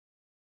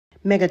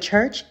Mega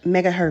Church,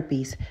 Mega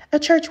Herpes, a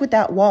church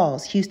without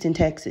walls, Houston,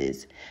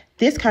 Texas.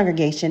 This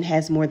congregation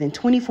has more than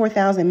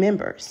 24,000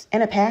 members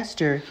and a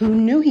pastor who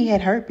knew he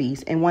had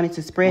herpes and wanted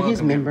to spread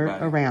his member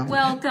around.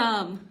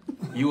 Welcome.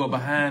 You are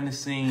behind the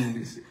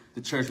scenes,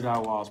 the Church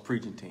Without Walls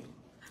preaching team.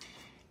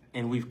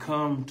 And we've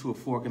come to a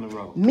fork in the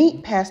road.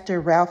 Meet Pastor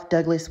Ralph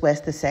Douglas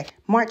West II.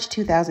 March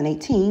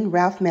 2018,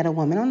 Ralph met a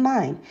woman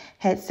online,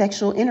 had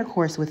sexual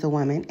intercourse with the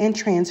woman, and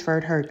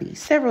transferred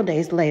herpes. Several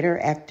days later,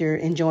 after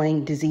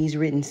enjoying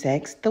disease-ridden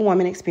sex, the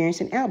woman experienced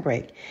an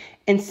outbreak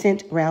and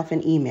sent Ralph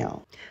an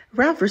email.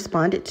 Ralph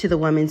responded to the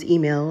woman's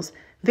emails,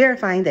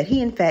 verifying that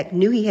he in fact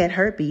knew he had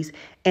herpes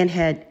and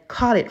had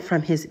caught it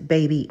from his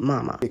baby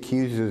mama. He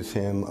accuses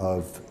him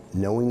of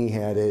knowing he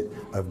had it,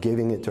 of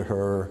giving it to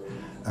her,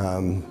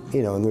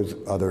 and there's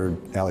other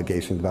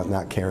allegations about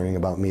not caring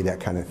about me, that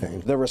kind of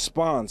thing. The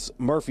response,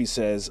 Murphy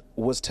says,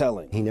 was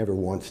telling. He never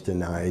once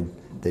denied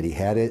that he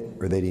had it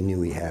or that he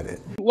knew he had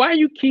it. Why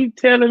you keep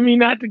telling me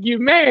not to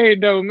get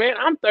married, though, man?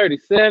 I'm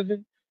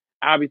 37.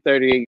 I'll be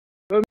 38.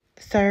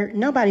 Sir,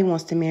 nobody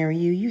wants to marry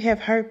you. You have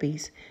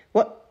herpes.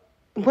 What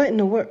in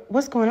the world?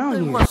 What's going on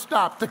here? They must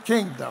stop the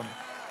kingdom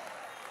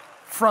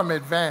from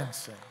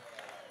advancing.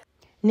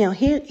 Now,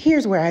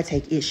 here's where I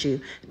take issue.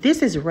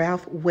 This is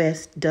Ralph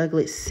West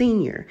Douglas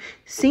Sr.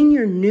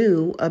 Sr.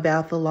 knew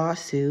about the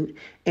lawsuit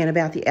and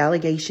about the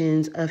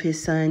allegations of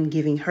his son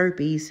giving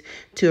herpes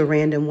to a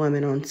random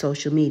woman on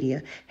social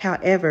media.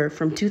 However,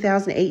 from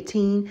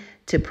 2018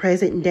 to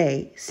present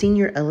day,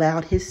 Sr.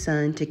 allowed his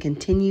son to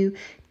continue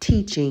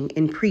teaching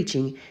and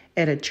preaching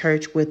at a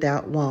church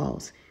without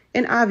walls,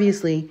 and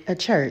obviously a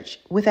church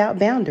without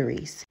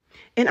boundaries.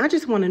 And I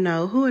just want to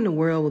know who in the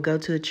world would go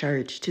to a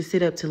church to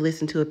sit up to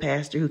listen to a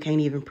pastor who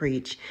can't even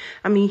preach.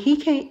 I mean, he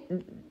can't,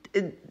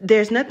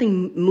 there's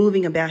nothing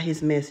moving about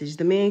his message.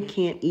 The man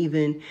can't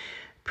even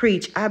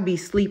preach. I'd be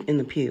asleep in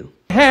the pew.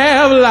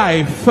 Have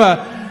life.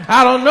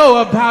 I don't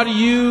know about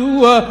you,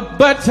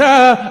 but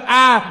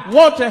I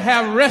want to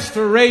have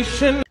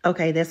restoration.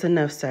 Okay, that's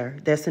enough, sir.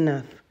 That's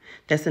enough.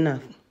 That's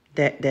enough.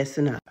 That's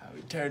enough.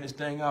 We tear this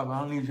thing up.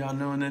 I don't need y'all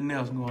knowing nothing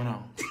else going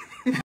on.